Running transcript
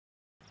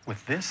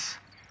with this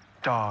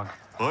dog.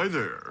 Hi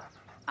there.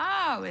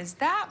 Oh, is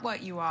that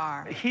what you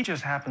are? He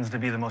just happens to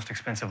be the most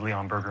expensive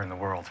Leon burger in the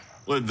world.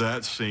 Let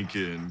that sink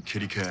in,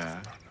 kitty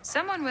cat.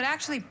 Someone would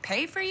actually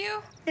pay for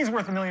you? He's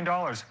worth $1 million.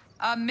 $1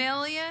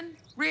 million?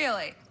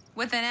 Really?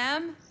 With an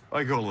M?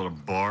 I call it a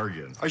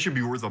bargain. I should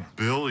be worth $1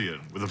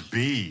 billion with a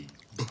B.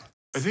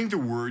 I think the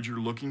words you're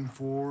looking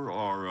for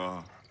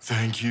are,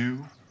 thank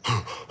you.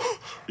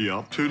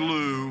 Yup,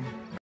 toodaloo.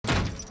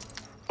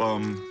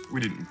 We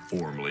didn't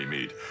formally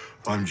meet.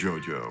 I'm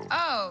JoJo.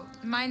 Oh,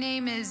 my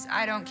name is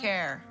I Don't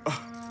Care.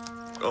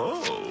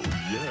 Oh,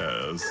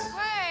 yes.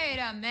 Wait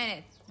a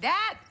minute.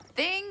 That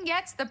thing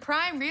gets the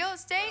prime real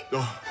estate?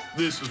 Oh,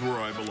 this is where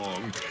I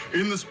belong.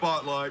 In the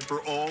spotlight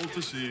for all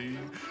to see.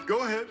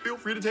 Go ahead, feel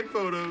free to take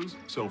photos.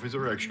 Selfies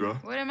are extra.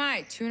 What am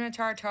I, tuna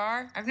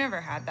tartare? I've never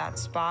had that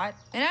spot.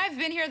 And I've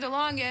been here the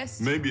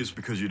longest. Maybe it's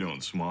because you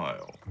don't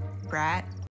smile. Brat.